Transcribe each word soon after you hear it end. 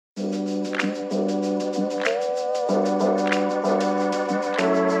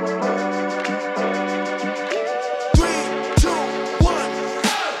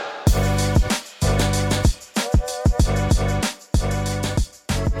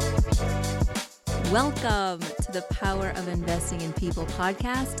Welcome to the Power of Investing in People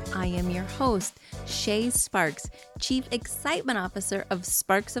podcast. I am your host, Shay Sparks, Chief Excitement Officer of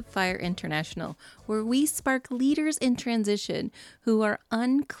Sparks of Fire International, where we spark leaders in transition who are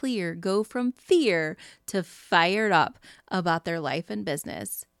unclear, go from fear to fired up about their life and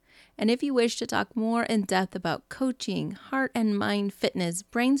business. And if you wish to talk more in depth about coaching, heart and mind fitness,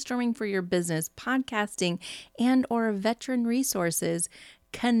 brainstorming for your business, podcasting, and or veteran resources,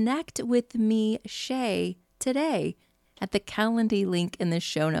 connect with me, Shay, today at the Calendly link in the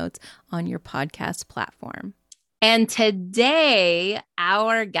show notes on your podcast platform. And today,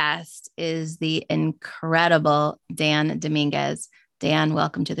 our guest is the incredible Dan Dominguez. Dan,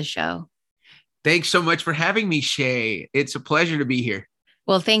 welcome to the show. Thanks so much for having me, Shay. It's a pleasure to be here.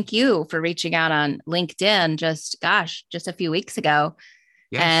 Well, thank you for reaching out on LinkedIn just a few weeks ago.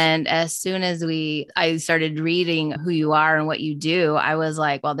 Yes. And as soon as I started reading who you are and what you do, I was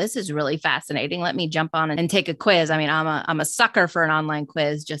like, well, this is really fascinating. Let me jump on and take a quiz. I mean, I'm a sucker for an online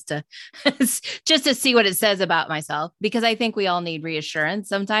quiz just to see what it says about myself, because I think we all need reassurance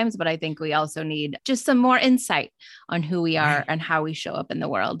sometimes, but I think we also need just some more insight on who we are and how we show up in the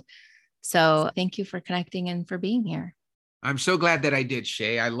world. So thank you for connecting and for being here. I'm so glad that I did,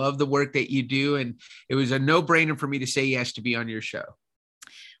 Shay. I love the work that you do. And it was a no-brainer for me to say yes to be on your show.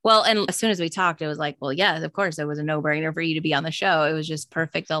 Well, and as soon as we talked, it was like, well, yeah, of course, it was a no-brainer for you to be on the show. It was just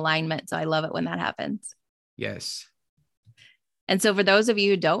perfect alignment. So I love it when that happens. Yes. And so for those of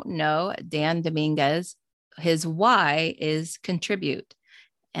you who don't know, Dan Dominguez, his why is contribute.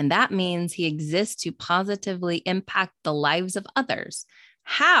 And that means he exists to positively impact the lives of others.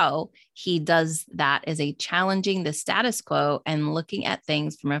 How he does that is challenging the status quo and looking at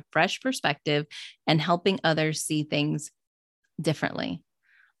things from a fresh perspective and helping others see things differently.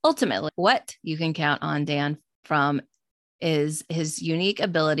 Ultimately, what you can count on Dan from is his unique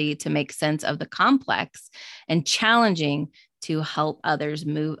ability to make sense of the complex and challenging to help others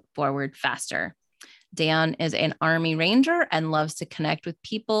move forward faster. Dan is an Army Ranger and loves to connect with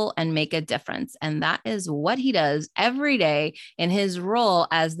people and make a difference. And that is what he does every day in his role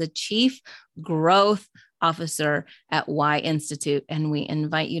as the Chief Growth Officer at Y Institute. And we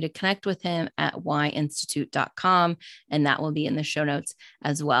invite you to connect with him at yinstitute.com. And that will be in the show notes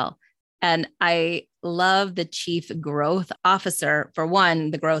as well. And I love the Chief Growth Officer. For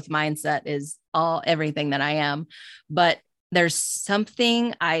one, the growth mindset is everything that I am, but there's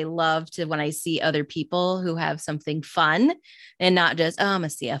something I love to when I see other people who have something fun and not just, I'm a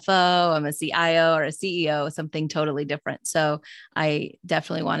CFO, I'm a CIO or a CEO, something totally different. So I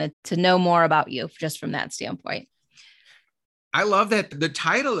definitely wanted to know more about you just from that standpoint. I love that the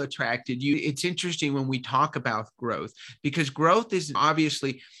title attracted you. It's interesting when we talk about growth, because growth is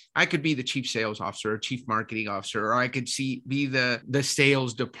obviously, I could be the chief sales officer or chief marketing officer, or I could be the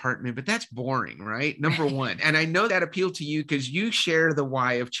sales department, but that's boring, right? Number one. And I know that appealed to you because you share the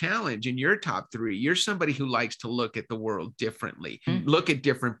why of challenge in your top three. You're somebody who likes to look at the world differently, look at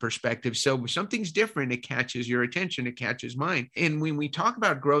different perspectives. So if something's different, it catches your attention, it catches mine. And when we talk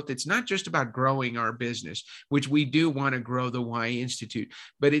about growth, it's not just about growing our business, which we do want to grow the Y Institute,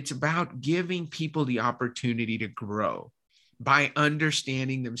 but it's about giving people the opportunity to grow by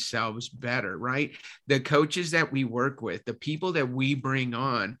understanding themselves better, right? The coaches that we work with, the people that we bring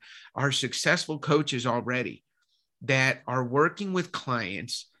on are successful coaches already that are working with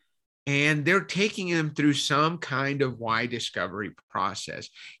clients, and they're taking them through some kind of why discovery process.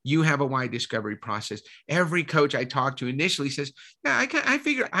 You have a why discovery process. Every coach I talk to initially says, yeah, I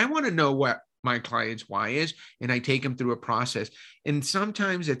figure I want to know what my client's why is, and I take them through a process. And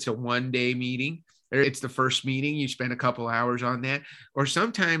sometimes it's a one-day meeting, or it's the first meeting, you spend a couple hours on that, or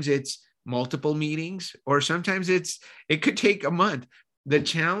sometimes it's multiple meetings, or sometimes it could take a month. The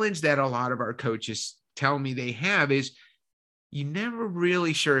challenge that a lot of our coaches tell me they have is you're never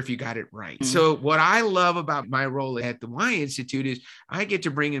really sure if you got it right. Mm-hmm. So what I love about my role at the Y Institute is I get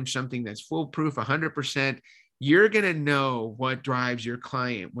to bring them something that's foolproof, 100%. You're going to know what drives your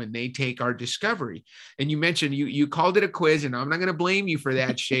client when they take our discovery. And you mentioned you called it a quiz, and I'm not going to blame you for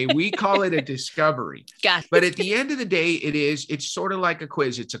that, Shay. We call it a discovery. But at the end of the day, it's sort of like a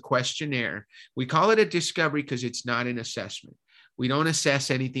quiz. It's a questionnaire. We call it a discovery because it's not an assessment. We don't assess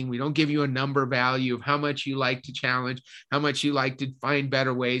anything. We don't give you a number value of how much you like to challenge, how much you like to find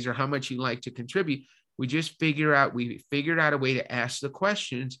better ways, or how much you like to contribute. We figured out a way to ask the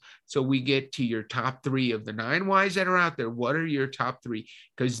questions. So we get to your top three of the 9 whys that are out there. What are your top three?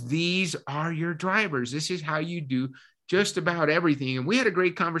 Because these are your drivers. This is how you do just about everything. And we had a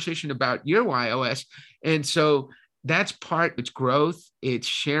great conversation about your YOS. And so that's it's growth. It's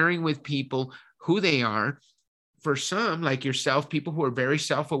sharing with people who they are, for some, like yourself, people who are very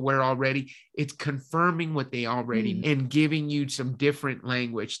self-aware already, it's confirming what they already and giving you some different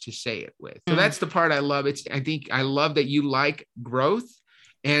language to say it with. So that's the part I love. I think I love that you like growth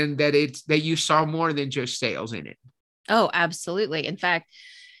and that you saw more than just sales in it. Oh, absolutely. In fact,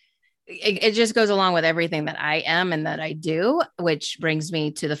 it just goes along with everything that I am and that I do, which brings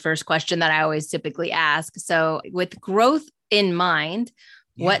me to the first question that I always typically ask. So with growth in mind,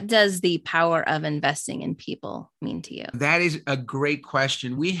 what does the power of investing in people mean to you? That is a great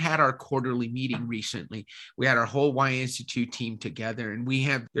question. We had our quarterly meeting recently. We had our whole Y Institute team together, and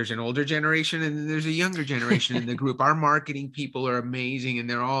there's an older generation and there's a younger generation in the group. Our marketing people are amazing, and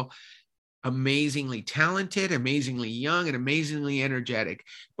they're all amazingly talented, amazingly young, and amazingly energetic.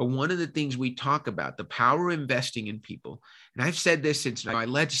 But one of the things we talk about, the power of investing in people, and I've said this since I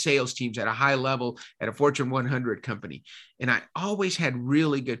led sales teams at a high level at a Fortune 100 company, and I always had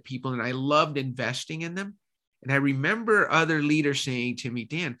really good people, and I loved investing in them. And I remember other leaders saying to me,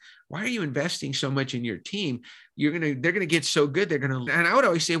 Dan, why are you investing so much in your team? They're going to get so good. And I would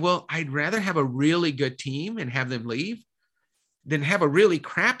always say, well, I'd rather have a really good team and have them leave than have a really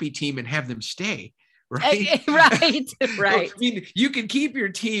crappy team and have them stay. Right. Right. I mean, you can keep your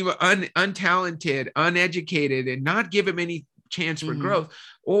team untalented, uneducated, and not give them any chance for growth.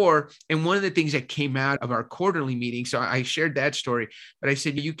 And one of the things that came out of our quarterly meeting, so I shared that story, but I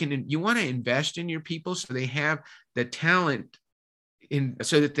said, you want to invest in your people so they have the talent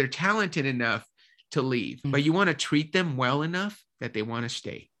so that they're talented enough to leave, but you want to treat them well enough that they want to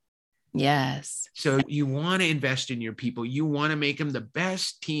stay. Yes. So you want to invest in your people. You want to make them the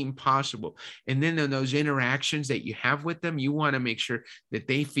best team possible. And then in those interactions that you have with them, you want to make sure that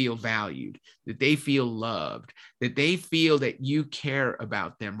they feel valued, that they feel loved, that they feel that you care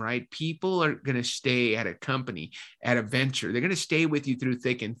about them, right? People are going to stay at a company, at a venture. They're going to stay with you through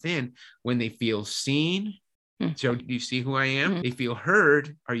thick and thin when they feel seen. So do you see who I am? They feel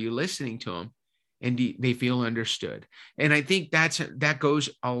heard. Are you listening to them? And they feel understood. And I think that goes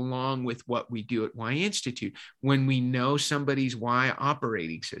along with what we do at Y Institute. When we know somebody's Y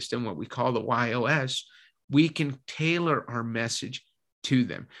operating system, what we call the YOS, we can tailor our message to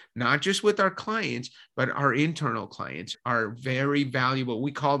them, not just with our clients, but our internal clients are very valuable.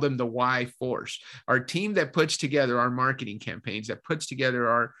 We call them the Y force, our team that puts together our marketing campaigns, that puts together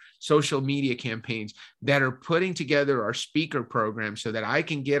our social media campaigns, that are putting together our speaker program so that I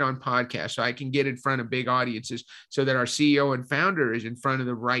can get on podcasts, so I can get in front of big audiences, so that our CEO and founder is in front of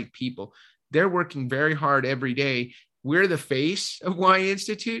the right people. They're working very hard every day. We're the face of Y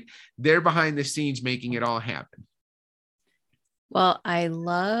Institute. They're behind the scenes making it all happen. Well, I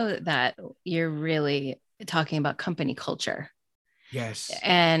love that you're really talking about company culture. Yes.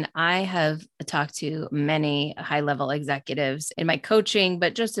 And I have talked to many high-level executives in my coaching,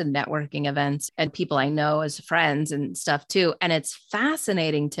 but just in networking events and people I know as friends and stuff too. And it's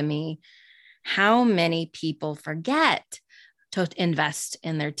fascinating to me how many people forget to invest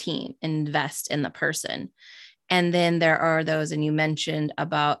in their team, invest in the person. And then there are those, and you mentioned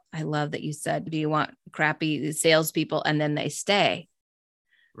about, I love that you said, do you want crappy salespeople? And then they stay.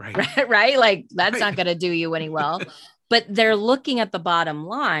 Right. Right? Like that's not going to do you any well, but they're looking at the bottom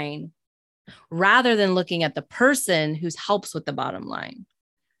line rather than looking at the person who helps with the bottom line.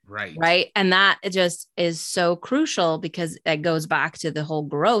 Right. Right. And that just is so crucial because it goes back to the whole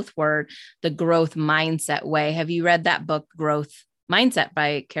growth word, the growth mindset way. Have you read that book, Growth Mindset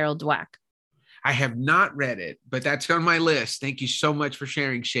by Carol Dweck? I have not read it, but that's on my list. Thank you so much for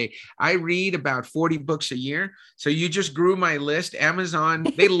sharing, Shay. I read about 40 books a year. So you just grew my list. Amazon,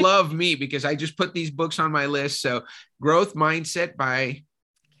 they love me because I just put these books on my list. So Growth Mindset by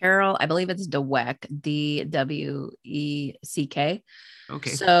Carol, I believe it's Dweck, Dweck. Okay.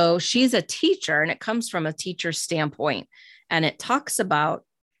 So she's a teacher and it comes from a teacher's standpoint. And it talks about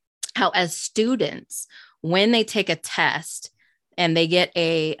how as students, when they take a test, and they get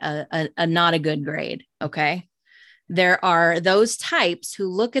a not a good grade. Okay. There are those types who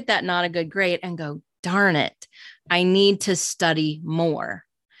look at that not a good grade and go, darn it, I need to study more.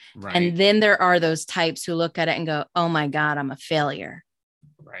 Right. And then there are those types who look at it and go, oh my God, I'm a failure.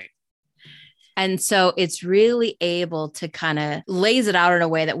 Right. And so it's really able to kind of lays it out in a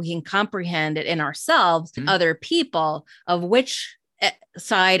way that we can comprehend it in ourselves, other people, of which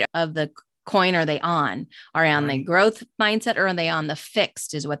side of the coin are they on? Are they on the growth mindset or are they on the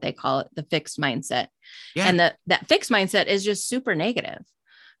fixed is what they call it, the fixed mindset. Yeah. And that fixed mindset is just super negative.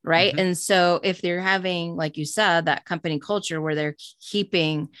 Right. And so if they're having, like you said, that company culture where they're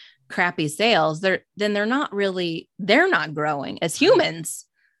keeping crappy sales, they're not growing as humans.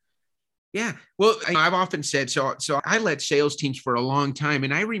 Yeah. Well, I've often said, so I led sales teams for a long time.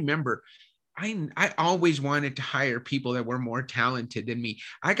 And I remember I always wanted to hire people that were more talented than me.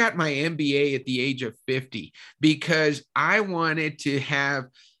 I got my MBA at the age of 50 because I wanted to have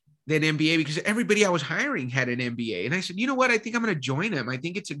that MBA because everybody I was hiring had an MBA. And I said, you know what? I think I'm going to join them. I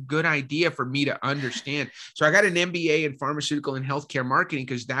think it's a good idea for me to understand. So I got an MBA in pharmaceutical and healthcare marketing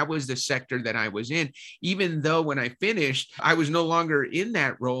because that was the sector that I was in, even though when I finished, I was no longer in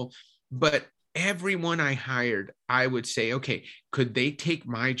that role. But everyone I hired, I would say, okay, could they take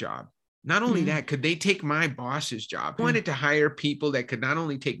my job? Not only that, could they take my boss's job? I wanted to hire people that could not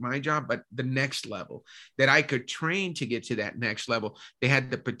only take my job, but the next level, that I could train to get to that next level. They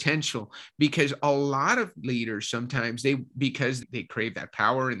had the potential, because a lot of leaders sometimes because they crave that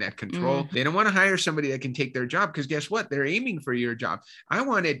power and that control, they don't want to hire somebody that can take their job, because guess what? They're aiming for your job. I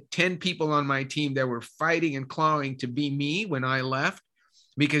wanted 10 people on my team that were fighting and clawing to be me when I left,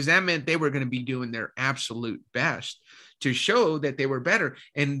 because that meant they were going to be doing their absolute best to show that they were better.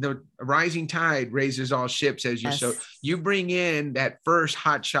 And the rising tide raises all ships, as you so you bring in that first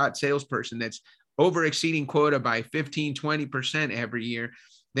hotshot salesperson that's over exceeding quota by 15-20% every year,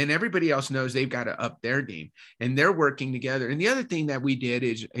 then everybody else knows they've got to up their game, and they're working together. And the other thing that we did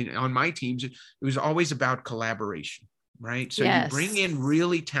is on my teams, it was always about collaboration, right? So you bring in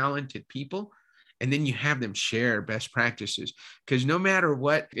really talented people, and then you have them share best practices, because no matter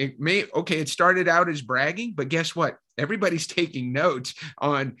what, it started out as bragging, but guess what? Everybody's taking notes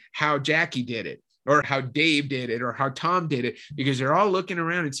on how Jackie did it, or how Dave did it, or how Tom did it, because they're all looking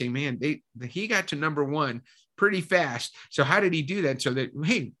around and saying, man, he got to number one pretty fast. So how did he do that? So that,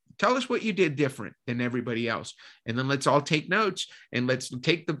 hey, tell us what you did different than everybody else. And then let's all take notes, and let's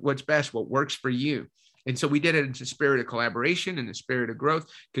take what's best, what works for you. And so we did it in the spirit of collaboration and the spirit of growth,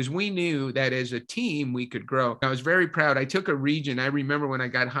 because we knew that as a team, we could grow. I was very proud. I took a region. I remember when I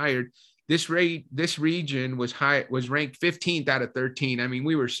got hired, this region was ranked 15th out of 13. I mean,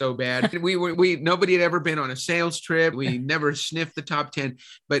 we were so bad. Nobody had ever been on a sales trip. We never sniffed the top 10,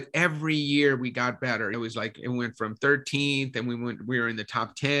 but every year we got better. It was like, it went from 13th, and we were in the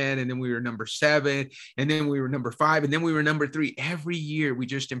top 10, and then we were number 7, and then we were number 5, and then we were number 3. Every year we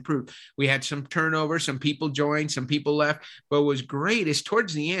just improved. We had some turnover, some people joined, some people left, but what was great is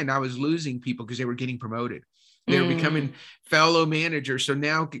towards the end, I was losing people because they were getting promoted. They were becoming fellow managers. So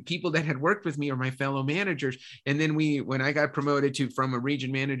now people that had worked with me are my fellow managers. And then when I got promoted from a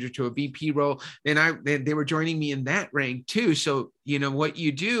region manager to a VP role, then they were joining me in that rank too. So, you know, what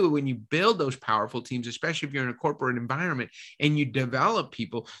you do when you build those powerful teams, especially if you're in a corporate environment and you develop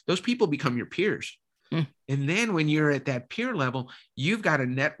people, those people become your peers. And then when you're at that peer level, you've got a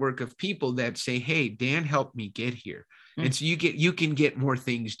network of people that say, hey, Dan helped me get here. And so you can get more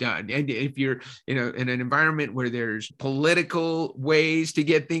things done. And if you're in an environment where there's political ways to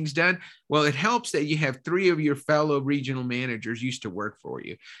get things done, well, it helps that you have 3 of your fellow regional managers used to work for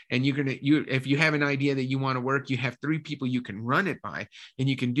you. And if you have an idea that you want to work, you have 3 people you can run it by, and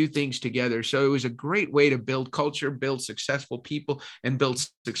you can do things together. So it was a great way to build culture, build successful people, and build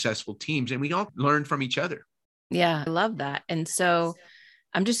successful teams. And we all learn from each other. Yeah, I love that. And so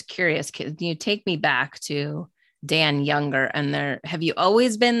I'm just curious, can you take me back to Dan younger, and have you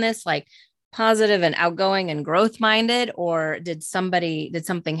always been this like positive and outgoing and growth minded, or did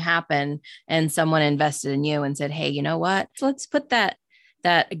something happen and someone invested in you and said, hey, you know what, let's put that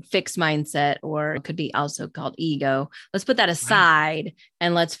fixed mindset, or it could be also called ego, let's put that aside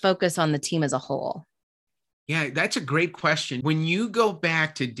and let's focus on the team as a whole? Yeah, that's a great question. When you go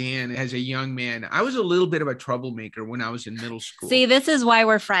back to Dan as a young man, I was a little bit of a troublemaker when I was in middle school. See, this is why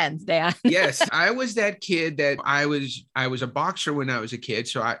we're friends, Dan. Yes, I was that kid that I was a boxer when I was a kid.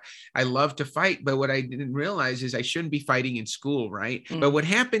 So I loved to fight. But what I didn't realize is I shouldn't be fighting in school, right? But what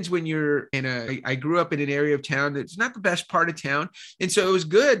happens when you're I grew up in an area of town that's not the best part of town. And so it was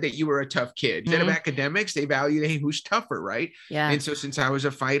good that you were a tough kid. Instead of academics, they value, hey, who's tougher, right? Yeah. And so since I was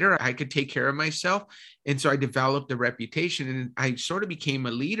a fighter, I could take care of myself. And so I developed a reputation, and I sort of became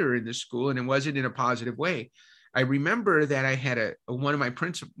a leader in the school, and it wasn't in a positive way. I remember that I had one of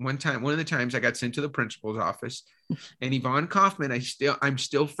the times I got sent to the principal's office, and Yvonne Kaufman, I'm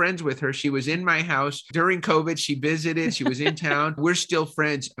still friends with her. She was in my house during COVID. She visited, she was in town. We're still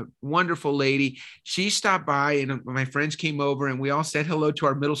friends, a wonderful lady. She stopped by, and my friends came over, and we all said hello to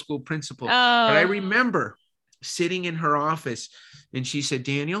our middle school principal. But I remember sitting in her office, and she said,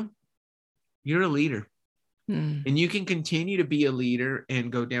 Daniel, you're a leader. And you can continue to be a leader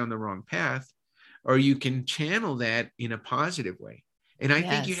and go down the wrong path, or you can channel that in a positive way. And I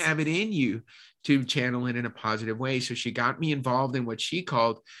think you have it in you to channel it in a positive way. So she got me involved in what she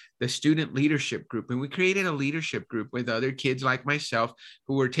called the student leadership group. And we created a leadership group with other kids like myself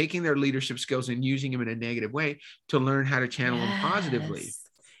who were taking their leadership skills and using them in a negative way to learn how to channel them positively.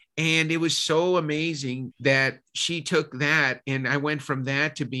 And it was so amazing that she took that. And I went from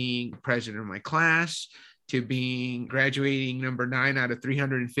that to being president of my class, to being graduating number 9 out of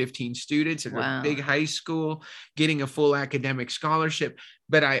 315 students at a big high school, getting a full academic scholarship.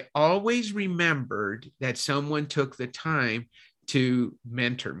 But I always remembered that someone took the time to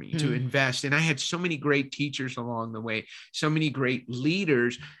mentor me, to invest. And I had so many great teachers along the way, so many great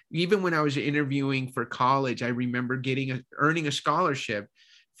leaders. Even when I was interviewing for college, I remember earning a scholarship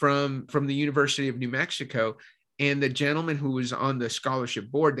from the University of New Mexico. And the gentleman who was on the scholarship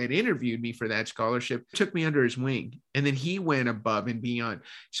board that interviewed me for that scholarship took me under his wing. And then he went above and beyond.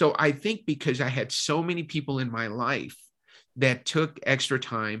 So I think because I had so many people in my life that took extra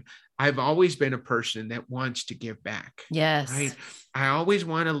time, I've always been a person that wants to give back. Yes. Right. I always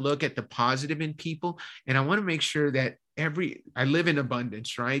want to look at the positive in people. And I want to make sure that I live in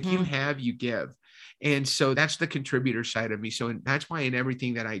abundance, right? You have, you give. And so that's the contributor side of me. So that's why in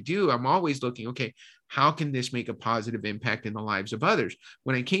everything that I do, I'm always looking, okay, how can this make a positive impact in the lives of others?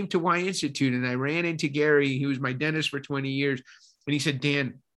 When I came to Y Institute and I ran into Gary, who was my dentist for 20 years, and he said,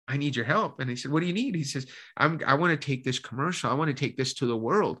 Dan, I need your help. And I said, what do you need? He says, I want to take this commercial. I want to take this to the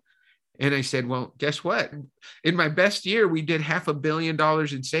world. And I said, well, guess what? In my best year, we did $500 million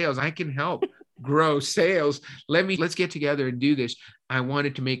in sales. I can help grow sales. Let's get together and do this. I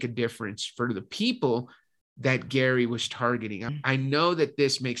wanted to make a difference for the people that Gary was targeting. I know that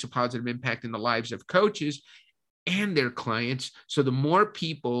this makes a positive impact in the lives of coaches and their clients. So the more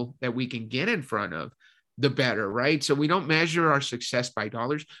people that we can get in front of, the better, right? So we don't measure our success by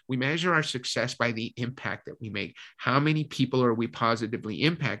dollars. We measure our success by the impact that we make. How many people are we positively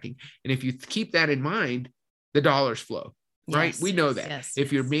impacting? And if you keep that in mind, the dollars flow, right? Yes, we know that. Yes,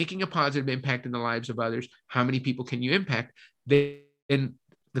 if you're making a positive impact in the lives of others, how many people can you impact? Then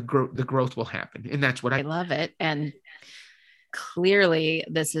the growth will happen. And that's what I love it. And clearly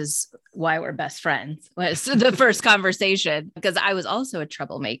this is why we're best friends, was the first conversation, because I was also a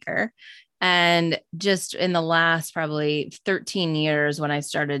troublemaker. And just in the last probably 13 years, when I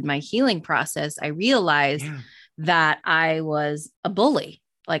started my healing process, I realized that I was a bully.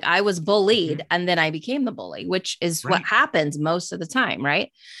 Like I was bullied and then I became the bully, which is what happens most of the time.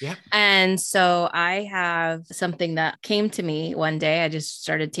 Right. Yeah. And so I have something that came to me one day. I just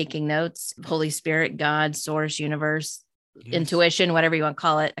started taking notes. Holy Spirit, God, source, universe, intuition, whatever you want to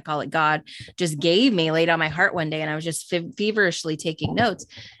call it. I call it God, just gave me, laid on my heart one day. And I was just feverishly taking notes.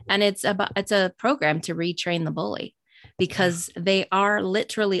 And it's a program to retrain the bully, because they are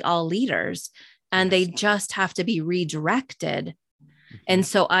literally all leaders and they just have to be redirected. And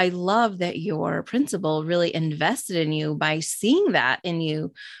so I love that your principal really invested in you by seeing that in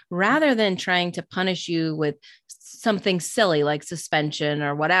you, rather than trying to punish you with something silly like suspension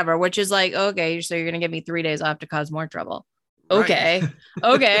or whatever, which is like, okay, so you're going to give me 3 days off to cause more trouble. Okay.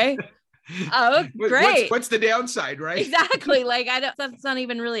 Okay. Oh, great. What's the downside, right? Exactly. Like that's not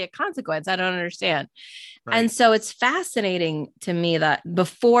even really a consequence. I don't understand. Right. And so it's fascinating to me that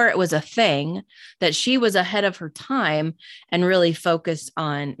before it was a thing, that she was ahead of her time and really focused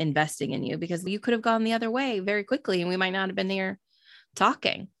on investing in you, because you could have gone the other way very quickly and we might not have been here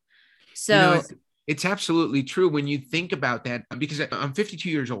talking. So it's absolutely true when you think about that, because I'm 52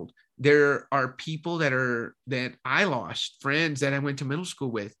 years old. There are people that I lost, friends that I went to middle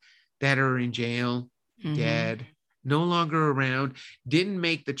school with, that are in jail, dead, no longer around, didn't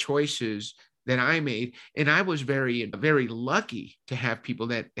make the choices that I made. And I was very, very lucky to have people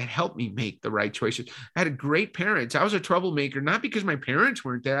that helped me make the right choices. I had great parents. I was a troublemaker, not because my parents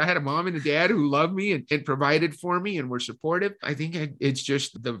weren't there. I had a mom and a dad who loved me and provided for me and were supportive. I think it's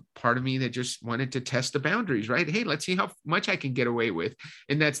just the part of me that just wanted to test the boundaries, right? Hey, let's see how much I can get away with.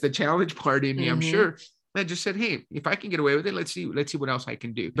 And that's the challenge part in me, I'm sure. I just said, hey, if I can get away with it, let's see what else I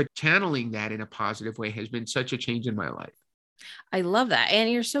can do. But channeling that in a positive way has been such a change in my life. I love that.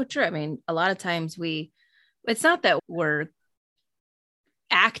 And you're so true. I mean, a lot of times it's not that we're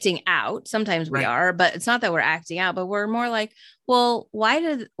acting out. Sometimes we are, but it's not that we're acting out, but we're more like, well, why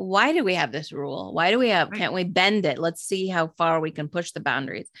do we have this rule? Why do we can't we bend it? Let's see how far we can push the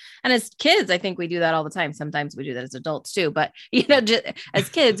boundaries. And as kids, I think we do that all the time. Sometimes we do that as adults too, but just as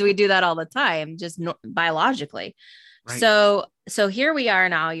kids, we do that all the time, just biologically. Right. So here we are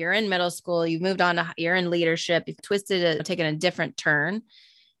now. You're in middle school. You've moved on you're in leadership. You've taken a different turn,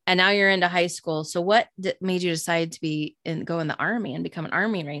 and now you're into high school. So what made you decide to go in the Army and become an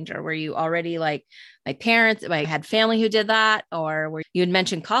Army Ranger? Were you already like my parents? I had family who did that, or you had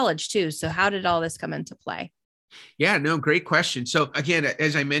mentioned college too. So how did all this come into play? Yeah, no, great question. So again,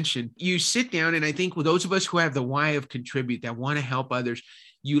 as I mentioned, you sit down, and I think with those of us who have the why of contribute, that want to help others,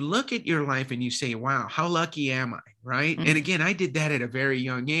 you look at your life and you say, wow, how lucky am I? Right. And again, I did that at a very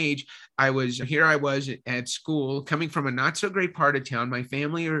young age. I was at school, coming from a not so great part of town. My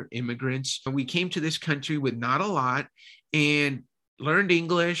family are immigrants. We came to this country with not a lot and learned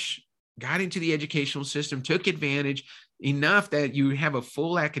English, got into the educational system, took advantage enough that you have a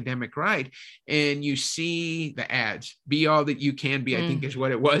full academic right, and you see the ads, be all that you can be, I think is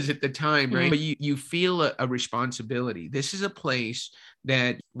what it was at the time, right? But you feel a responsibility. This is a place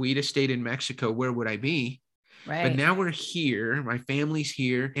that we'd have stayed in Mexico, where would I be? Right. But now we're here, my family's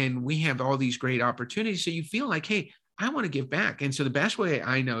here, and we have all these great opportunities. So you feel like, hey, I want to give back. And so the best way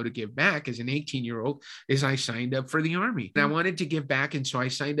I know to give back as an 18-year-old is I signed up for the Army. And I wanted to give back. And so I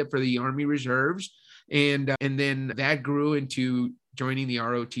signed up for the Army Reserves. And then that grew into joining the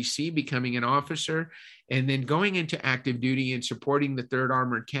ROTC, becoming an officer, and then going into active duty and supporting the 3rd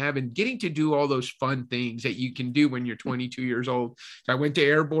Armored Cav and getting to do all those fun things that you can do when you're 22 years old. So I went to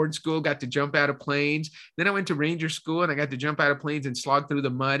airborne school, got to jump out of planes. Then I went to Ranger school and I got to jump out of planes and slog through the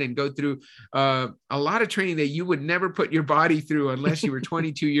mud and go through a lot of training that you would never put your body through unless you were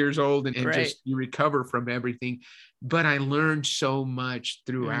 22 years old and right. Just you recover from everything. But I learned so much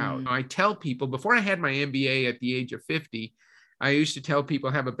throughout. I tell people, before I had my MBA at the age of 50, I used to tell people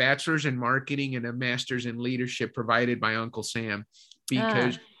I have a bachelor's in marketing and a master's in leadership provided by Uncle Sam,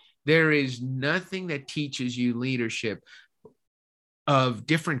 because there is nothing that teaches you leadership of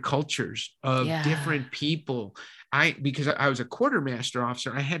different cultures, of different people. Because I was a quartermaster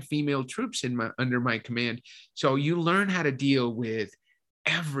officer, I had female troops under my command. So you learn how to deal with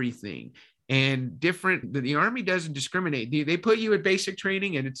everything. And the Army doesn't discriminate. They put you at basic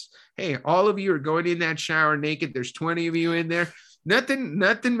training and it's, hey, all of you are going in that shower naked. There's 20 of you in there. Nothing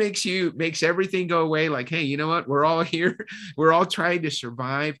makes everything go away. Like, hey, you know what? We're all here. We're all trying to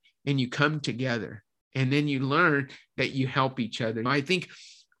survive, and you come together and then you learn that you help each other. I think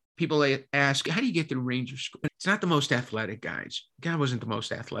people ask, how do you get through Ranger school? It's not the most athletic, guys. I wasn't the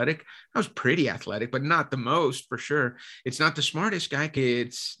most athletic. I was pretty athletic, but not the most, for sure. It's not the smartest guy.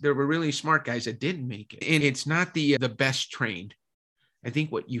 There were really smart guys that didn't make it. And it's not the best trained. I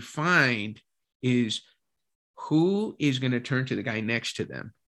think what you find is who is going to turn to the guy next to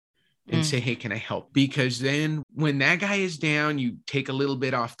them and say, hey, can I help? Because then when that guy is down, you take a little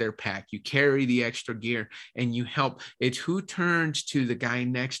bit off their pack, you carry the extra gear and you help. It's who turns to the guy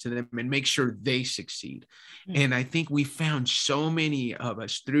next to them and make sure they succeed. And I think we found so many of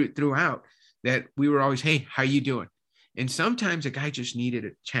us throughout that we were always, hey, how you doing? And sometimes a guy just needed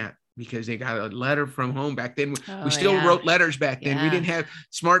a chat because they got a letter from home. Back then, we still wrote letters back then. We didn't have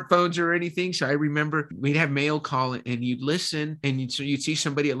smartphones or anything. So I remember we'd have mail call and you'd listen and so you'd see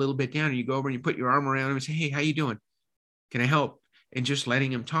somebody a little bit down and you go over and you put your arm around them and say, hey, how you doing? Can I help? And just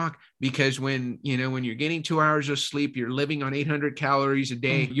letting them talk, because when you're getting 2 hours of sleep, you're living on 800 calories a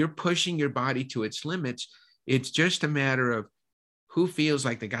day, you're pushing your body to its limits. It's just a matter of who feels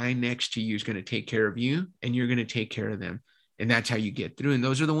like the guy next to you is going to take care of you and you're going to take care of them. And that's how you get through. And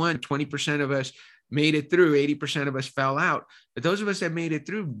those are the 20% of us made it through, 80% of us fell out. But those of us that made it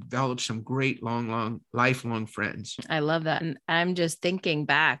through developed some great, long, lifelong friends. I love that. And I'm just thinking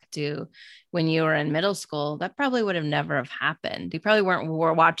back to when you were in middle school, that probably would have never have happened. You probably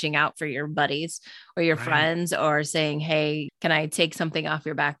were watching out for your buddies or your friends or saying, hey, can I take something off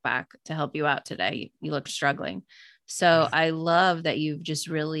your backpack to help you out today? You look struggling. So I love that you've just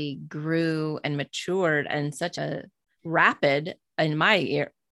really grew and matured in such a rapid, in my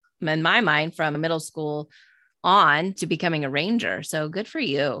mind, from middle school on to becoming a Ranger. So good for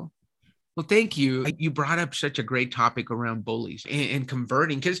you. Well, thank you. You brought up such a great topic around bullies and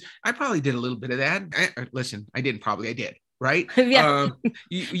converting, because I probably did a little bit of that. I did. Right?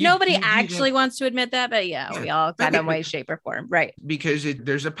 Nobody actually wants to admit that, but we all kind of way, shape, or form. Right. Because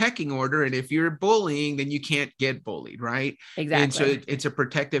there's a pecking order. And if you're bullying, then you can't get bullied. Right. Exactly. And so it's a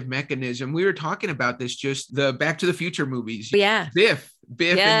protective mechanism. We were talking about this, just the Back to the Future movies. Yeah. Biff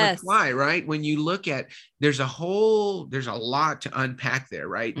and McFly, right? When you look at, there's a lot to unpack there,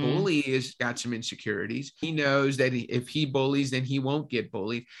 right? Bully has got some insecurities. He knows that if he bullies, then he won't get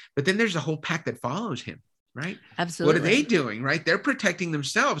bullied. But then there's a whole pack that follows him. Right. Absolutely. What are they doing? Right. They're protecting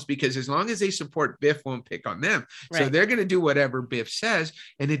themselves, because as long as they support, Biff won't pick on them. Right. So they're going to do whatever Biff says.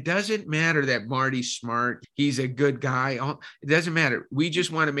 And it doesn't matter that Marty's smart. He's a good guy. It doesn't matter. We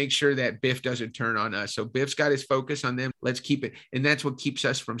just want to make sure that Biff doesn't turn on us. So Biff's got his focus on them. Let's keep it. And that's what keeps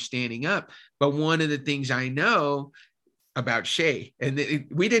us from standing up. But one of the things I know about Shay, and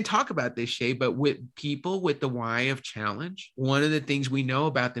we didn't talk about this, Shay, but with people with the Y of challenge, one of the things we know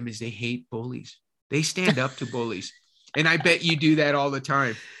about them is they hate bullies. They stand up to bullies. And I bet you do that all the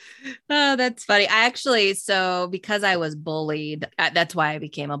time. Oh, that's funny. So because I was bullied, that's why I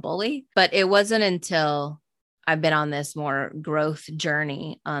became a bully. But it wasn't until I've been on this more growth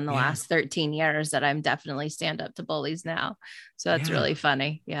journey on the Yeah. last 13 years that I'm definitely stand up to bullies now. So that's Yeah. really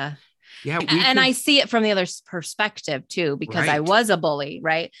funny. Yeah. Yeah. We And I could, see it from the other perspective too, because I right. was a bully,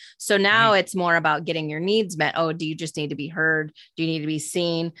 right? So now Right. it's more about getting your needs met. Oh, do you just need to be heard? Do you need to be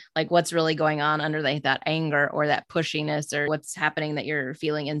seen? Like what's really going on underneath that anger or that pushiness or what's happening that you're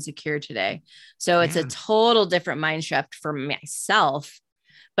feeling insecure today? So it's a Yeah. total different mind shift for myself.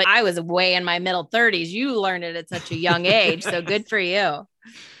 But I was way in my middle 30s. You learned it at such a young age. So good for you.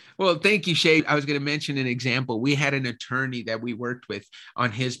 Well, thank you, Shay. I was going to mention an example. We had an attorney that we worked with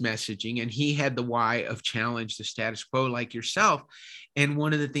on his messaging, and he had the why of challenge the status quo like yourself. And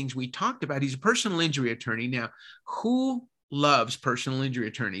one of the things we talked about, he's a personal injury attorney. Now, who loves personal injury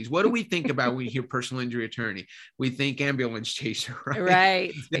attorneys? What do we think about when we hear personal injury attorney? We think ambulance chaser, right?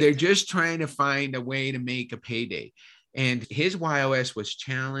 Right. They're just trying to find a way to make a payday. And his YOS was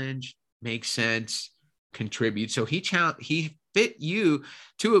challenge, make sense, contribute. So he fit you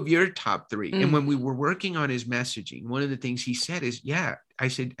two of your top three. And Mm. when we were working on his messaging, one of the things he said is, yeah, I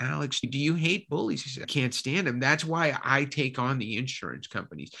said, Alex, do you hate bullies? He said, I can't stand them. That's why I take on the insurance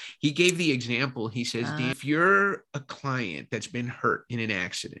companies. He gave the example. He says, Dan, if you're a client that's been hurt in an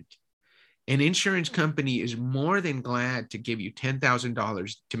accident, an insurance company is more than glad to give you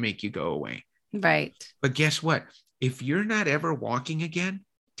 $10,000 to make you go away. Right. But guess what? If you're not ever walking again,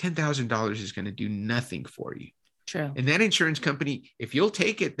 $10,000 is going to do nothing for you. True. And that insurance company, if you'll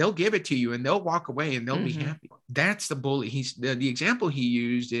take it, they'll give it to you and they'll walk away and they'll be happy. That's the bully. The example he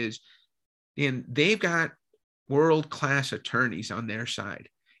used is, and they've got world-class attorneys on their side.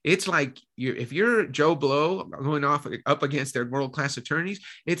 It's like if you're Joe Blow going up against their world-class attorneys,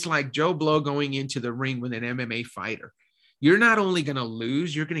 it's like Joe Blow going into the ring with an MMA fighter. You're not only going to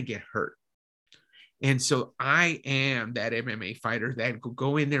lose, you're going to get hurt. And so I am that MMA fighter that will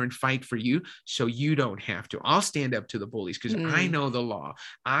go in there and fight for you so you don't have to. I'll stand up to the bullies because I know the law.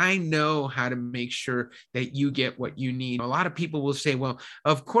 I know how to make sure that you get what you need. A lot of people will say, well,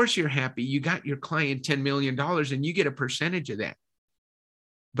 of course you're happy. You got your client $10 million and you get a percentage of that.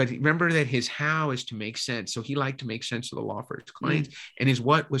 But remember that his how is to make sense. So he liked to make sense of the law for his clients. And his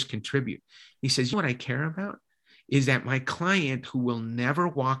what was contribute. He says, you know what I care about? Is that my client who will never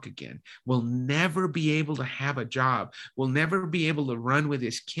walk again, will never be able to have a job, will never be able to run with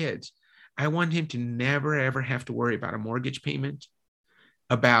his kids. I want him to never, ever have to worry about a mortgage payment,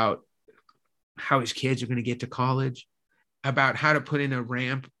 about how his kids are going to get to college, about how to put in a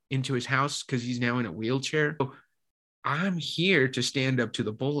ramp into his house because he's now in a wheelchair. So I'm here to stand up to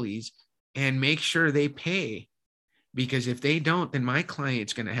the bullies and make sure they pay. Because if they don't, then my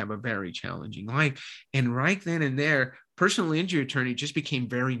client's going to have a very challenging life. And right then and there, personal injury attorney just became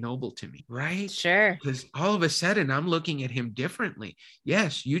very noble to me, right? Sure. Because all of a sudden I'm looking at him differently.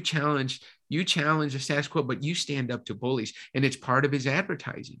 Yes, you challenge the status quo, but you stand up to bullies. And it's part of his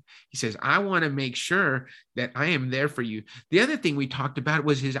advertising. He says, I want to make sure that I am there for you. The other thing we talked about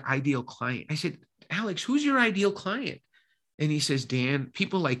was his ideal client. I said, Alex, who's your ideal client? And he says, Dan,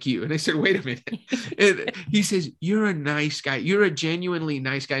 people like you. And I said, wait a minute. And he says, you're a nice guy. You're a genuinely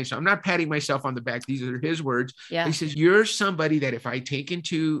nice guy. So I'm not patting myself on the back. These are his words. Yeah. He says, you're somebody that if I take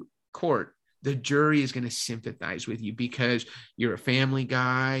into court, the jury is going to sympathize with you because you're a family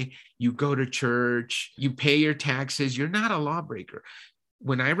guy. You go to church, you pay your taxes. You're not a lawbreaker.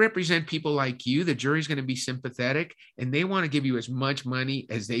 When I represent people like you, the jury's going to be sympathetic and they want to give you as much money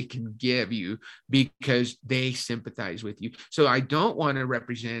as they can give you because they sympathize with you. So I don't want to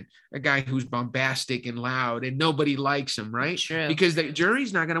represent a guy who's bombastic and loud and nobody likes him, right? True. Because the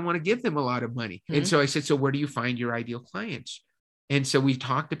jury's not going to want to give them a lot of money. And so I said, so where do you find your ideal clients? And so we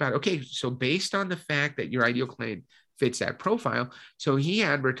talked about, okay, so based on the fact that your ideal client fits that profile. So he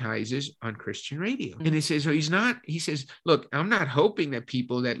advertises on Christian radio. And he says, so he says, look, I'm not hoping that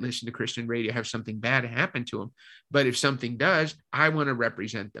people that listen to Christian radio have something bad happen to them. But if something does, I want to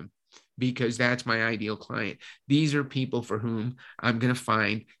represent them because that's my ideal client. These are people for whom I'm going to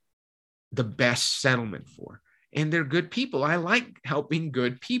find the best settlement for. And they're good people. I like helping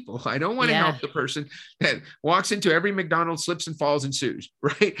good people. I don't want to help the person that walks into every McDonald's, slips and falls and sues,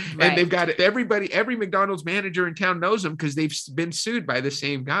 right? And they've got every McDonald's manager in town knows them because they've been sued by the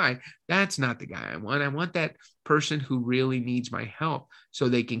same guy. That's not the guy I want. I want that person who really needs my help so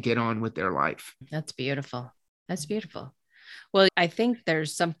they can get on with their life. That's beautiful. That's beautiful. Well, I think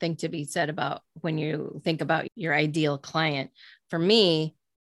there's something to be said about when you think about your ideal client. For me,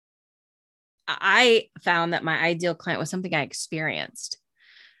 I found that my ideal client was something I experienced.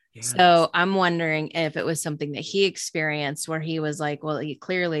 Yes. So I'm wondering if it was something that he experienced where he was like, well,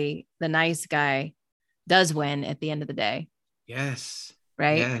 clearly the nice guy does win at the end of the day. Yes.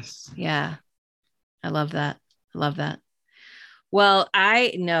 Right. Yes. Yeah. I love that. I love that. Well,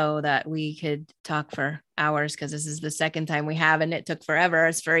 I know that we could talk for hours because this is the second time we have, and it took forever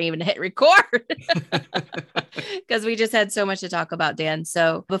for even to hit record because we just had so much to talk about, Dan.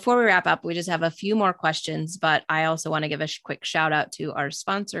 So before we wrap up, we just have a few more questions, but I also want to give a quick shout out to our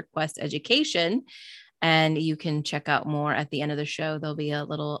sponsor, Quest Education. And you can check out more at the end of the show. There'll be a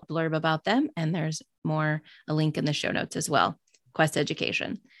little blurb about them, and there's more, a link in the show notes as well. Quest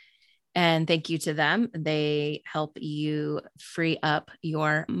Education. And thank you to them. They help you free up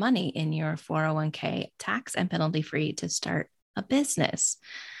your money in your 401k tax and penalty free to start a business.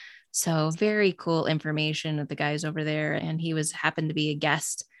 So very cool information of the guys over there. And he happened to be a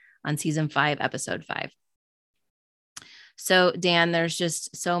guest on season 5, episode 5. So Dan, there's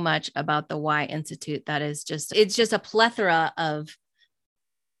just so much about the Why Institute that is it's just a plethora of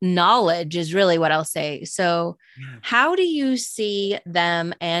knowledge is really what I'll say. So how do you see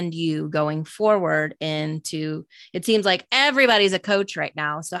them and you going forward into, it seems like everybody's a coach right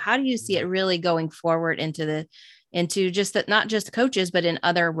now. So how do you see it really going forward into just that, not just coaches, but in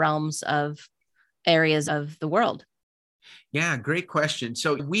other realms of areas of the world? Yeah, great question.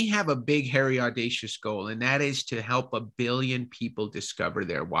 So we have a big, hairy, audacious goal, and that is to help 1 billion people discover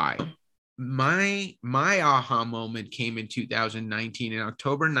their why. My aha moment came in 2019, in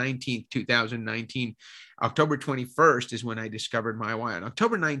October 19th, 2019. October 21st is when I discovered my why. On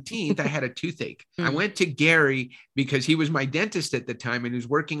October 19th, I had a toothache. I went to Gary because he was my dentist at the time and was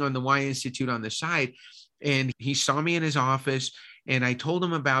working on the Why Institute on the side. And he saw me in his office, and I told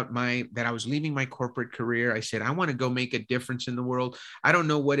him about that I was leaving my corporate career. I said, I want to go make a difference in the world. I don't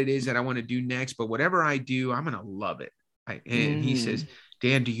know what it is that I want to do next, but whatever I do, I'm going to love it. And he says,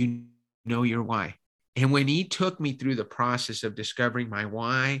 Dan, do you know your why? And when he took me through the process of discovering my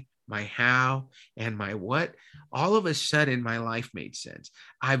why, my how, and my what, all of a sudden my life made sense.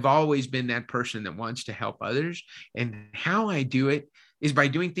 I've always been that person that wants to help others. And how I do it is by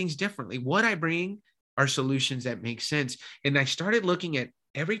doing things differently. What I bring are solutions that make sense. And I started looking at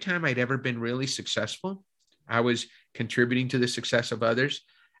every time I'd ever been really successful, I was contributing to the success of others.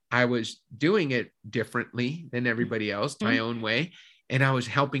 I was doing it differently than everybody else, my own way. And I was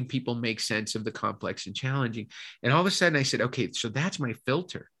helping people make sense of the complex and challenging. And all of a sudden I said, okay, so that's my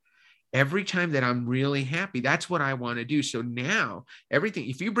filter. Every time that I'm really happy, that's what I want to do. So now everything,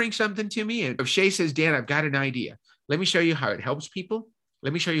 if you bring something to me, and if Shay says, Dan, I've got an idea, let me show you how it helps people.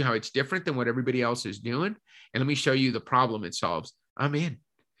 Let me show you how it's different than what everybody else is doing. And let me show you the problem it solves. I'm in,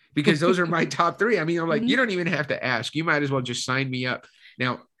 because those are my top 3. I mean, I'm like, you don't even have to ask. You might as well just sign me up.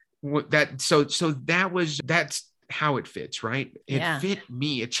 Now that's how it fits, right? It fit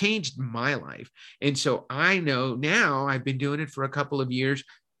me. It changed my life. And so I know now, I've been doing it for a couple of years.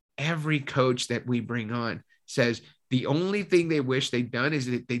 Every coach that we bring on says the only thing they wish they'd done is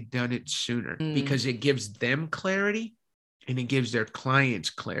that they'd done it sooner, because it gives them clarity. And it gives their clients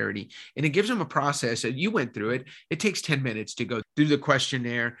clarity, and it gives them a process that you went through it. It takes 10 minutes to go through the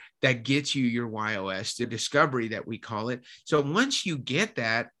questionnaire that gets you your YOS, the discovery that we call it. So once you get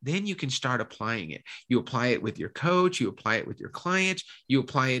that, then you can start applying it. You apply it with your coach, you apply it with your clients, you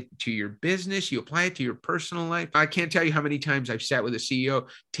apply it to your business, you apply it to your personal life. I can't tell you how many times I've sat with a CEO,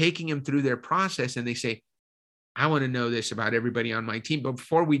 taking them through their process, and they say, I want to know this about everybody on my team, but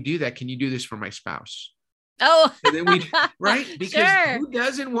before we do that, can you do this for my spouse? Oh, and then we, right? Because sure. Who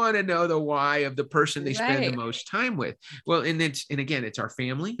doesn't want to know the why of the person they spend the most time with? Well, and again, it's our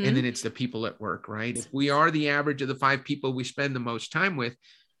family, and then it's the people at work, right? If we are the average of the 5 people we spend the most time with,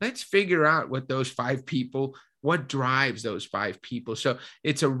 let's figure out what those 5 people, what drives those 5 people. So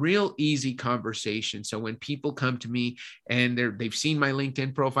it's a real easy conversation. So when people come to me and they've seen my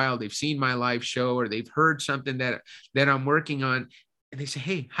LinkedIn profile, they've seen my live show, or they've heard something that I'm working on, and they say,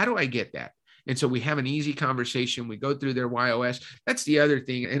 hey, how do I get that? And so we have an easy conversation. We go through their YOS. That's the other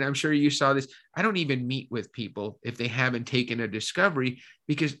thing. And I'm sure you saw this. I don't even meet with people if they haven't taken a discovery,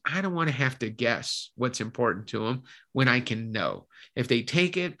 because I don't want to have to guess what's important to them when I can know. If they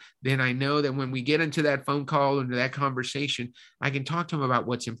take it, then I know that when we get into that phone call, into that conversation, I can talk to them about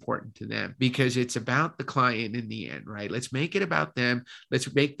what's important to them, because it's about the client in the end, right? Let's make it about them.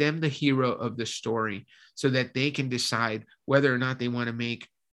 Let's make them the hero of the story, so that they can decide whether or not they want to make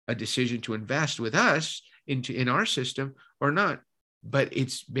a decision to invest with us in our system or not. But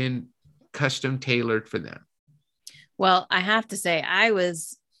it's been custom tailored for them. Well, I have to say, I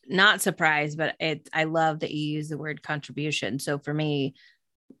was not surprised, but I love that you use the word contribution. So for me,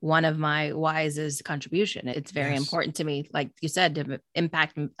 one of my whys is contribution. It's very important to me, like you said, to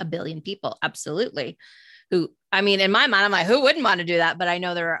impact a billion people. Absolutely. I mean, in my mind, I'm like, who wouldn't want to do that? But I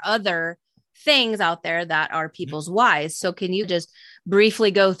know there are other things out there that are people's whys. So can you just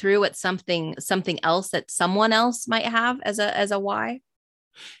briefly go through what something else that someone else might have as a why?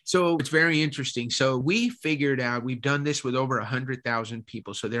 So it's very interesting. So we figured out, we've done this with over 100,000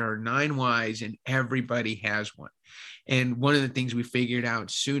 people. So there are 9 whys and everybody has one. And one of the things we figured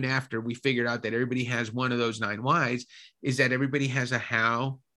out soon after we figured out that everybody has one of those 9 whys is that everybody has a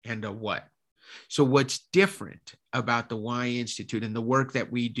how and a what. So what's different about the Why Institute and the work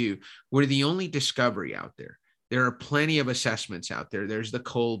that we do, we're the only discovery out there. There are plenty of assessments out there. There's the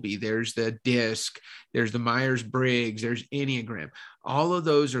Colby, there's the DISC, there's the Myers-Briggs, there's Enneagram. All of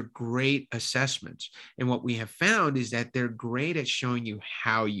those are great assessments. And what we have found is that they're great at showing you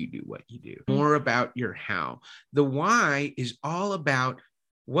how you do what you do, more about your how. The why is all about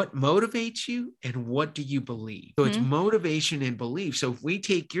what motivates you and what do you believe? So it's motivation and belief. So if we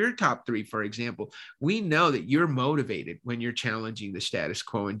take your top 3, for example, we know that you're motivated when you're challenging the status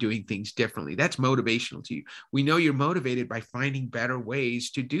quo and doing things differently. That's motivational to you. We know you're motivated by finding better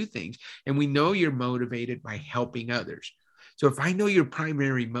ways to do things. And we know you're motivated by helping others. So if I know your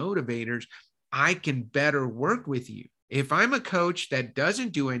primary motivators, I can better work with you. If I'm a coach that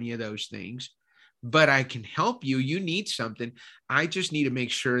doesn't do any of those things, but I can help you, you need something, I just need to make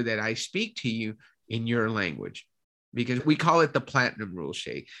sure that I speak to you in your language, because we call it the platinum rule,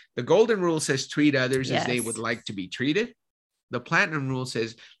 Shay. The golden rule says treat others as they would like to be treated. The platinum rule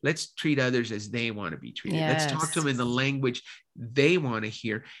says let's treat others as they want to be treated. Let's talk to them in the language they want to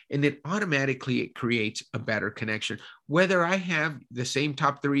hear. And then automatically it creates a better connection. Whether I have the same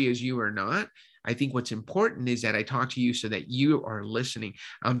top 3 as you or not, I think what's important is that I talk to you so that you are listening.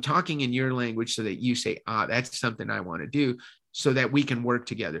 I'm talking in your language so that you say, that's something I want to do, so that we can work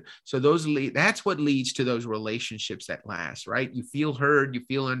together. So that's what leads to those relationships that last, right? You feel heard, you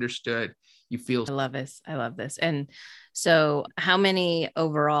feel understood, you feel. I love this. I love this. And so how many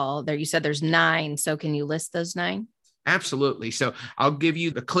overall there? You said there's 9. So can you list those 9? Absolutely. So I'll give you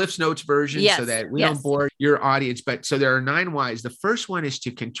the Cliff's Notes version so that we don't bore your audience. But so there are 9 whys. The first one is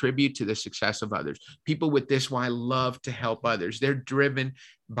to contribute to the success of others. People with this why love to help others. They're driven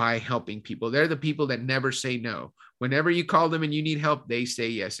by helping people. They're the people that never say no. Whenever you call them and you need help, they say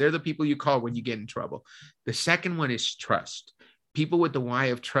yes. They're the people you call when you get in trouble. The second one is trust. People with the why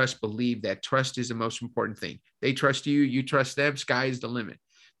of trust believe that trust is the most important thing. They trust you, you trust them, sky is the limit.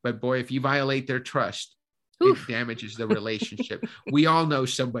 But boy, if you violate their trust, it damages the relationship. We all know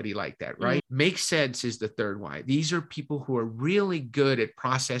somebody like that, right? Make sense is the third why. These are people who are really good at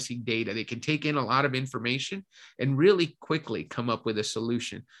processing data. They can take in a lot of information and really quickly come up with a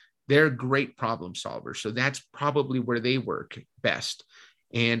solution. They're great problem solvers. So that's probably where they work best.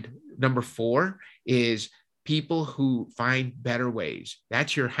 And number 4 is people who find better ways.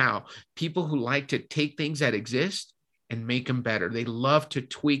 That's your how. People who like to take things that exist and make them better. They love to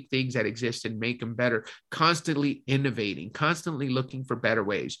tweak things that exist and make them better, constantly innovating, constantly looking for better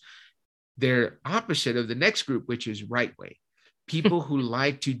ways. They're opposite of the next group, which is right way. People who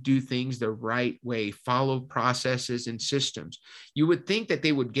like to do things the right way, follow processes and systems. You would think that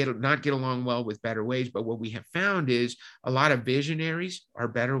they would not get along well with better ways, but what we have found is a lot of visionaries are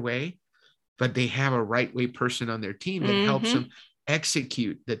better way, but they have a right way person on their team that helps them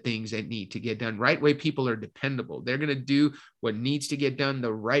execute the things that need to get done. Right way people are dependable. They're going to do what needs to get done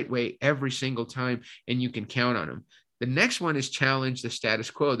the right way every single time, and you can count on them. The next one is challenge the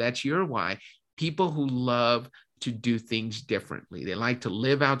status quo. That's your why. People who love to do things differently. They like to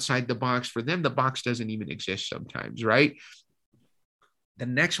live outside the box. For them, the box doesn't even exist sometimes, right? The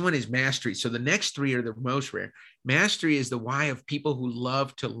next one is mastery. So the next 3 are the most rare. Mastery is the why of people who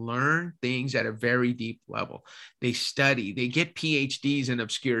love to learn things at a very deep level. They study, they get PhDs in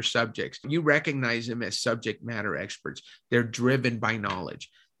obscure subjects. You recognize them as subject matter experts. They're driven by knowledge.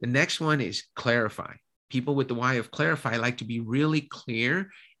 The next one is clarify. People with the why of clarify like to be really clear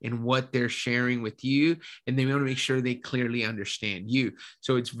in what they're sharing with you, and they want to make sure they clearly understand you.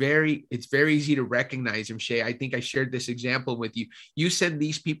 So it's very easy to recognize them, Shay. I think I shared this example with you. You send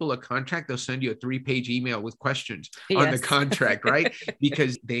these people a contract, they'll send you a 3-page email with questions on the contract, right?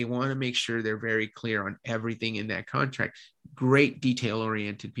 Because they want to make sure they're very clear on everything in that contract. Great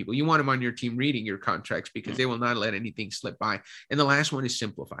detail-oriented people. You want them on your team reading your contracts because they will not let anything slip by. And the last one is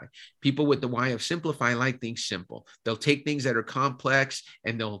simplify. People with the why of simplify like things simple. They'll take things that are complex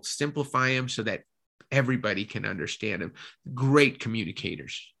and they'll simplify them so that everybody can understand them. Great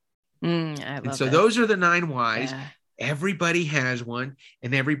communicators. I love and so it. those are the 9 whys. Everybody has one,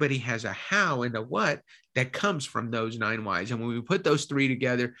 and everybody has a how and a what that comes from those 9 whys. And when we put those 3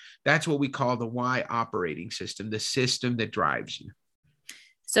 together, that's what we call the why operating system, the system that drives you.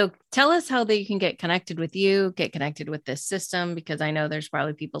 So tell us how they can get connected with you, get connected with this system, because I know there's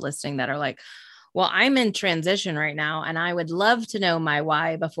probably people listening that are like, well, I'm in transition right now, and I would love to know my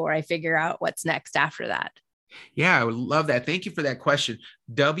why before I figure out what's next after that. Yeah, I would love that. Thank you for that question.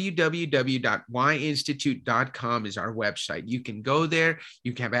 www.whyinstitute.com is our website. You can go there.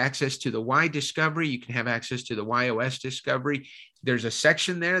 You can have access to the Why Discovery. You can have access to the YOS Discovery. There's a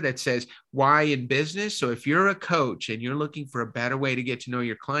section there that says Why in Business. So if you're a coach and you're looking for a better way to get to know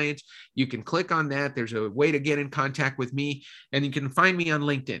your clients, you can click on that. There's a way to get in contact with me, and you can find me on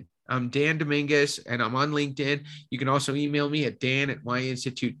LinkedIn. I'm Dan Dominguez, and I'm on LinkedIn. You can also email me at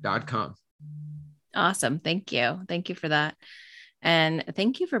dan@whyinstitute.com. Awesome. Thank you. Thank you for that. And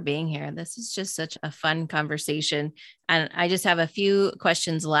thank you for being here. This is just such a fun conversation. And I just have a few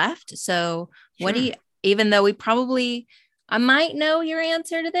questions left. So what do you, even though I might know your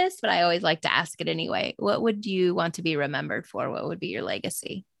answer to this, but I always like to ask it anyway. What would you want to be remembered for? What would be your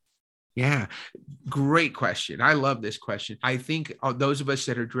legacy? Yeah, great question. I love this question. I think those of us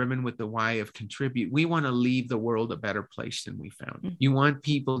that are driven with the why of contribute, we want to leave the world a better place than we found it. You want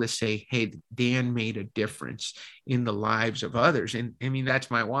people to say, hey, Dan made a difference in the lives of others. And I mean, that's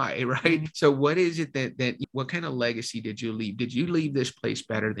my why, right? Mm-hmm. So what is it what kind of legacy did you leave? Did you leave this place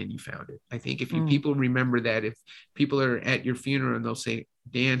better than you found it? I think if people remember that, if people are at your funeral and they'll say,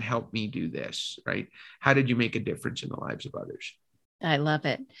 Dan helped me do this, right? How did you make a difference in the lives of others? I love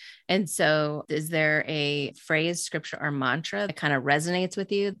it. And so is there a phrase, scripture, or mantra that kind of resonates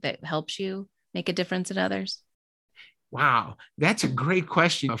with you that helps you make a difference in others? Wow, that's a great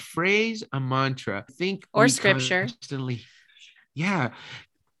question. A phrase, a mantra, or scripture. Yeah.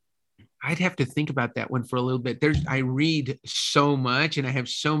 I'd have to think about that one for a little bit. I read so much and I have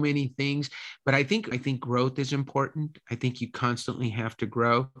so many things, but I think growth is important. I think you constantly have to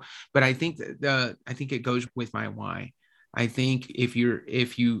grow, but I think it goes with my why. I think if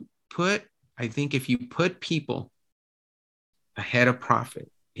you put people ahead of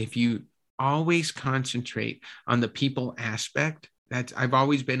profit, if you always concentrate on the people aspect, I've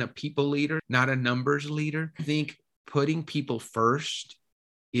always been a people leader, not a numbers leader. I think putting people first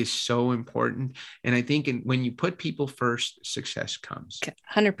is so important. And I think when you put people first, success comes.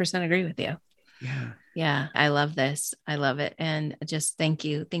 100% agree with you. Yeah. Yeah. I love this. I love it. And just thank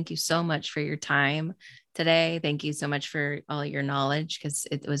you. Thank you so much for your time today. Thank you so much for all your knowledge, because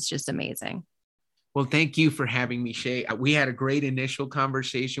it was just amazing. Well, thank you for having me, Shay. We had a great initial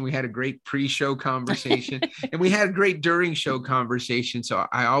conversation. We had a great pre-show conversation and we had a great during show conversation. So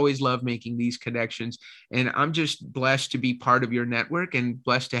I always love making these connections, and I'm just blessed to be part of your network and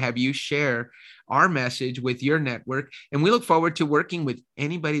blessed to have you share our message with your network. And we look forward to working with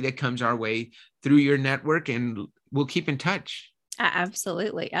anybody that comes our way through your network, and we'll keep in touch.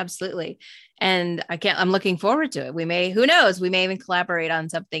 Absolutely. Absolutely. And I'm looking forward to it. Who knows, we may even collaborate on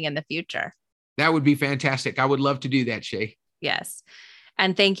something in the future. That would be fantastic. I would love to do that, Shay. Yes.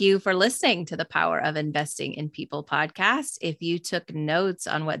 And thank you for listening to the Power of Investing in People podcast. If you took notes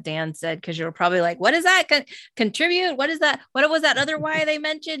on what Dan said, because you were probably like, what is that? Contribute? What is that? What was that other why they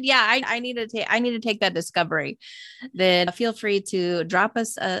mentioned? Yeah, I need to take that discovery. Then feel free to drop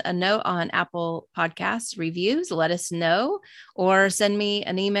us a note on Apple Podcasts reviews. Let us know, or send me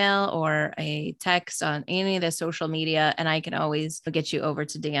an email or a text on any of the social media, and I can always get you over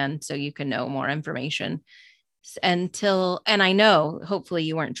to Dan so you can know more information. And I know hopefully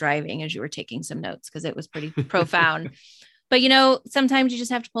you weren't driving as you were taking some notes, because it was pretty profound. But sometimes you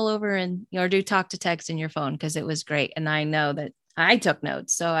just have to pull over and do talk to text in your phone, because it was great. And I know that I took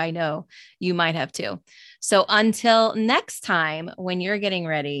notes, so I know you might have too. So until next time, when you're getting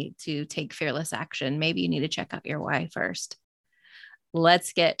ready to take fearless action, maybe you need to check out your why first.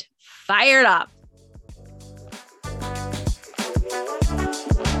 Let's get fired up.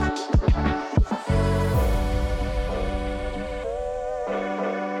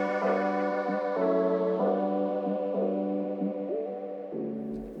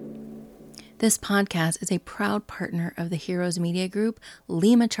 This podcast is a proud partner of the Heroes Media Group,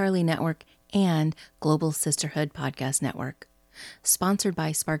 Lima Charlie Network, and Global Sisterhood Podcast Network. Sponsored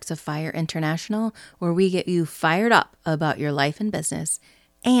by Sparks of Fire International, where we get you fired up about your life and business,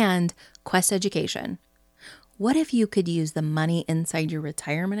 and Quest Education. What if you could use the money inside your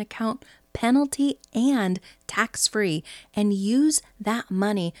retirement account, penalty and tax-free, and use that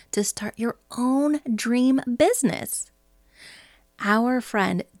money to start your own dream business? Our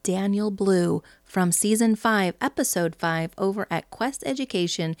friend Daniel Blue from Season 5, Episode 5 over at Quest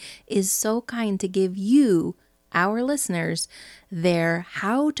Education is so kind to give you our listeners their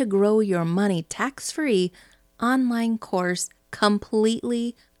How to Grow Your Money Tax-Free online course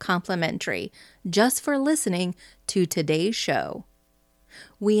completely complimentary just for listening to today's show.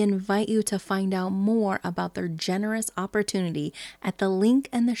 We invite you to find out more about their generous opportunity at the link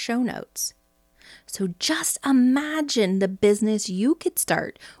in the show notes. So just imagine the business you could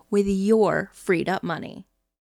start with your freed up money.